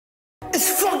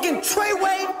It's fucking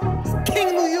Treyway,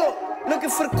 King New York, looking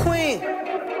for the queen.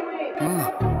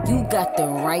 You got the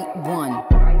right one.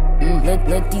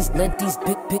 Let these big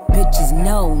bitches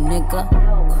know, nigga.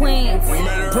 Queens,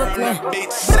 Brooklyn.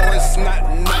 So it's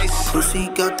not nice. Pussy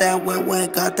got that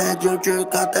wet, got that drip,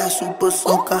 got that super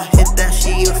soak. I hit that, she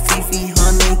a FEFE,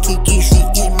 her name Kiki. She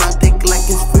eat my dick like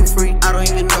it's free. I don't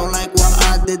even know like why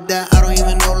I did that. I don't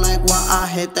even know like why I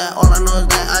hit that. All I know is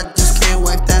that I just can't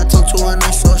wipe that. Talk to her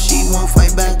nice so she won't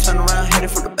fight back. Turn around, hit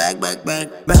it for the back. Bet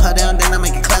her down, then I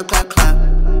make it clap.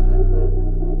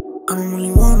 I don't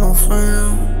really want no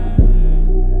friends.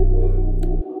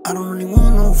 I don't really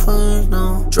want no friends,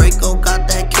 no. Draco got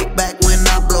that kickback when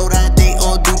I blow that. They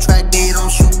all do track, they don't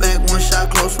shoot back. One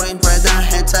shot, close range, right down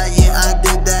head tie. Yeah, I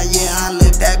did that, yeah, I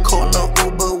lived that. Call a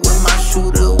Uber with my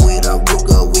shooter, with a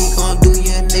Ruger. We gon' do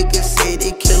your niggas say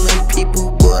they killing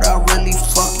people, but I really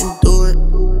fucking do it.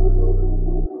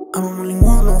 I don't really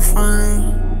want no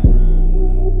friends.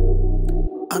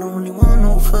 I don't really want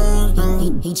no friends, no.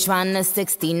 He tryna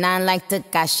 69 like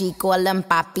Takashi. Call him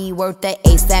Papi, worth the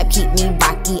ASAP, keep me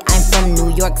rocky. I'm from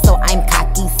New York, so I'm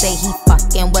cocky. Say he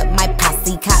fucking with my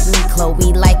posse. Caught me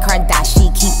Chloe like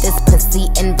Kardashian. Keep this pussy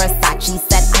in Versace.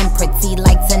 Said I'm pretty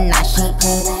like Tanashi.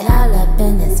 Put it all up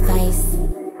in his face.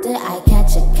 Did I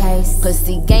catch a case?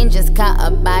 Pussy gang just caught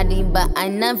a body, but I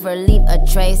never leave a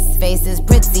trace. Face is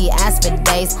pretty, ask for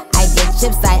days. I get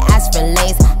chips, I ask for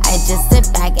lace. I just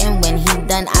sit back and when he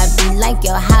done, I be like,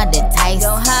 yo, how'd it taste?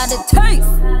 Yo, how'd it taste?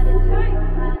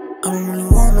 I don't really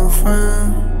want no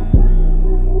friends.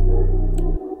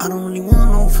 I don't really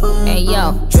want no friends. Hey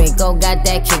yo, Draco got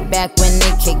that kickback. When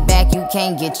they kick back, you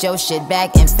can't get your shit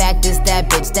back. In fact, it's that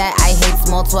bitch that I hate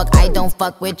small talk. I don't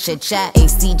fuck with chit chat.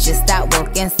 AC just stopped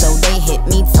working, so they hit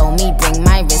me. Told me bring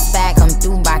my wrist back. Come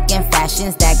through rockin'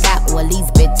 fashions that got all these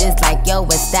bitches like yo,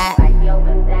 what's that? I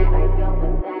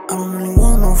don't really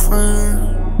want no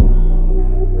friends.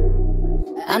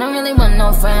 I don't really want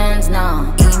no friends,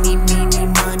 no. Eeny, meeny,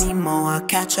 money, mo. I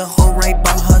catch a hoe right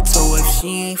by her toe. If she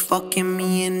ain't fucking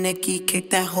me and Nikki, kick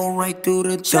that hoe right through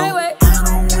the door. I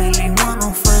don't really want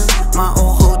no friends. My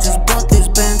old hoe just bought this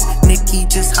Benz. Nikki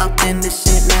just hopped in the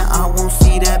shit, now I won't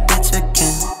see that bitch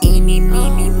again. Eeny,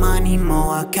 meeny, money, mo.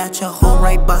 I catch a hoe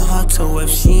right by her toe. If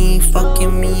she ain't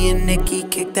fucking me and Nikki,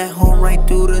 kick that hoe right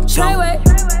through the door.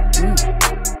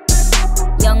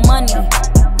 Young money,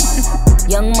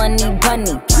 young money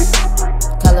bunny.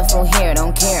 Colorful hair,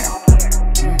 don't care.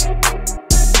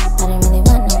 I don't really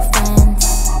want no friends.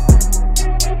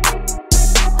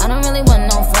 I don't really want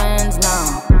no friends, no.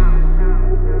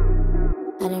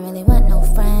 I don't really want no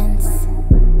friends.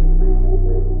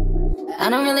 I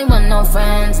don't really want no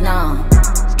friends, no.